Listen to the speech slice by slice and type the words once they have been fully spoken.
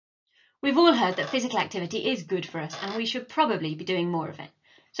We've all heard that physical activity is good for us and we should probably be doing more of it.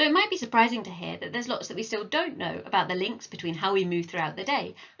 So it might be surprising to hear that there's lots that we still don't know about the links between how we move throughout the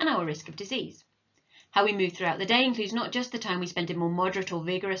day and our risk of disease. How we move throughout the day includes not just the time we spend in more moderate or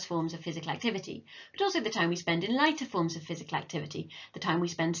vigorous forms of physical activity, but also the time we spend in lighter forms of physical activity, the time we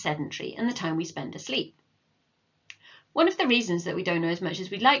spend sedentary and the time we spend asleep. One of the reasons that we don't know as much as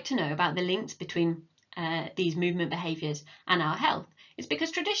we'd like to know about the links between these movement behaviours and our health is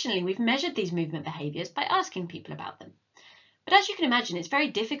because traditionally we've measured these movement behaviours by asking people about them. But as you can imagine, it's very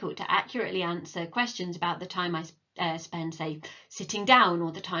difficult to accurately answer questions about the time I spend, say, sitting down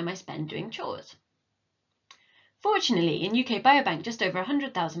or the time I spend doing chores. Fortunately, in UK Biobank, just over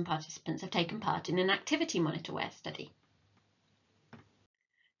 100,000 participants have taken part in an activity monitor wear study.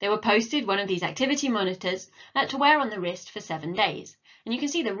 They were posted one of these activity monitors to wear on the wrist for 7 days, and you can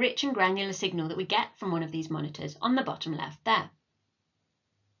see the rich and granular signal that we get from one of these monitors on the bottom left there.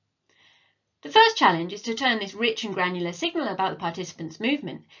 The first challenge is to turn this rich and granular signal about the participants'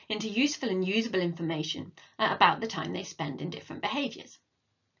 movement into useful and usable information about the time they spend in different behaviours.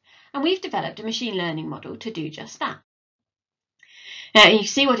 And we've developed a machine learning model to do just that. Now you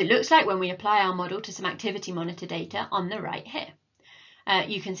see what it looks like when we apply our model to some activity monitor data on the right here.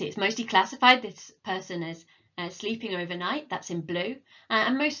 You can see it's mostly classified this person as sleeping overnight, that's in blue,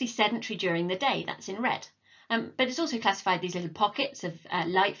 and mostly sedentary during the day, that's in red. But it's also classified these little pockets of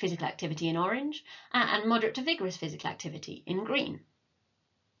light physical activity in orange and moderate to vigorous physical activity in green.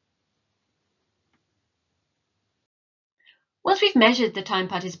 Once we've measured the time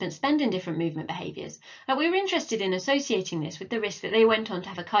participants spend in different movement behaviours, we were interested in associating this with the risk that they went on to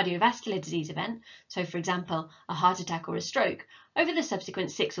have a cardiovascular disease event, so for example a heart attack or a stroke, over the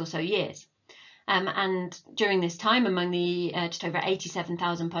subsequent 6 or so years. And during this time, among the just over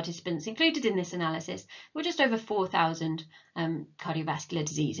 87,000 participants included in this analysis, there were just over 4,000 cardiovascular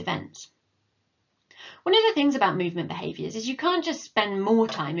disease events. One of the things about movement behaviours is you can't just spend more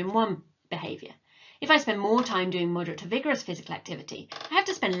time in one behaviour. If I spend more time doing moderate to vigorous physical activity, I have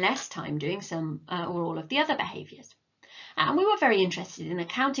to spend less time doing some or all of the other behaviours. And we were very interested in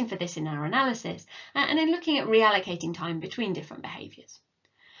accounting for this in our analysis and in looking at reallocating time between different behaviours.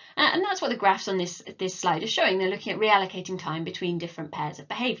 And that's what the graphs on this slide are showing. They're looking at reallocating time between different pairs of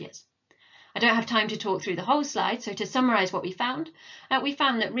behaviours. I don't have time to talk through the whole slide, so to summarise what we found that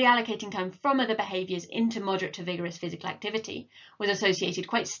reallocating time from other behaviours into moderate to vigorous physical activity was associated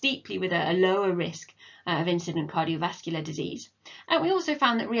quite steeply with a lower risk of incident cardiovascular disease. And we also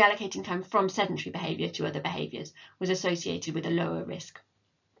found that reallocating time from sedentary behaviour to other behaviours was associated with a lower risk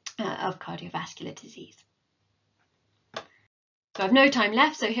of cardiovascular disease. So I've no time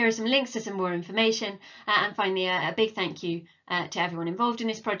left, so here are some links to some more information, and finally a big thank you to everyone involved in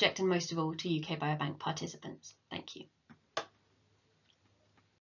this project and most of all to UK Biobank participants. Thank you.